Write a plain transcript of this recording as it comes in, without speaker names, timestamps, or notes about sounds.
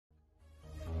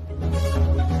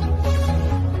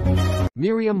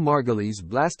Miriam Margolyes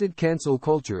blasted cancel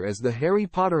culture as the Harry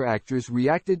Potter actress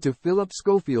reacted to Phillip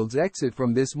Schofield's exit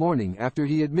from This Morning after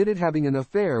he admitted having an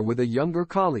affair with a younger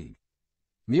colleague.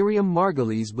 Miriam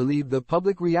Margolyes believed the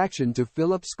public reaction to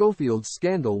Phillip Schofield's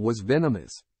scandal was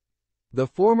venomous. The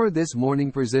former This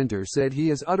Morning presenter said he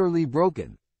is utterly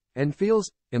broken, and feels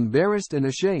embarrassed and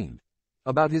ashamed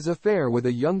about his affair with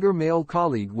a younger male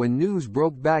colleague when news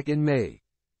broke back in May.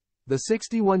 The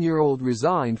 61-year-old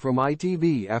resigned from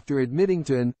ITV after admitting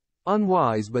to an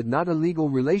unwise but not illegal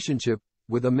relationship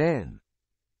with a man.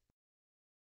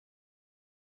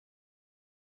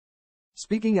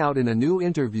 Speaking out in a new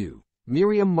interview,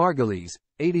 Miriam Margolyes,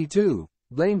 82,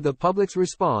 blamed the public's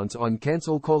response on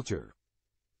cancel culture.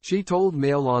 She told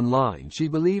Mail Online she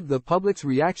believed the public's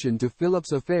reaction to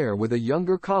Phillip's affair with a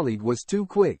younger colleague was too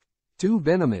quick, too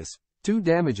venomous, too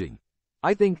damaging.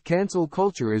 I think cancel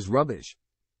culture is rubbish.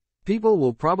 People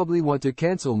will probably want to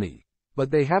cancel me, but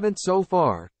they haven't so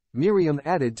far, Miriam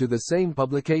added to the same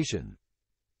publication.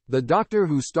 The Doctor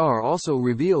Who star also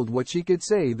revealed what she could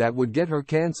say that would get her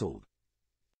cancelled.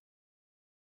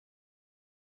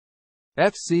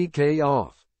 FCK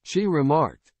off, she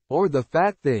remarked. Or the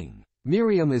fat thing.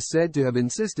 Miriam is said to have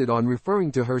insisted on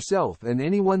referring to herself and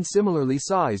anyone similarly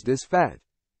sized as fat.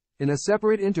 In a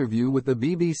separate interview with the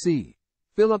BBC,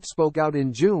 Phillip spoke out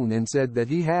in June and said that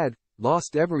he had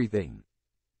lost everything.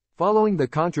 Following the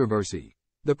controversy,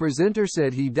 the presenter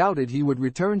said he doubted he would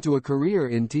return to a career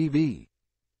in TV.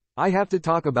 I have to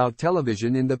talk about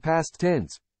television in the past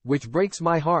tense, which breaks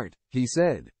my heart, he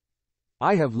said.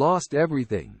 I have lost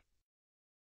everything.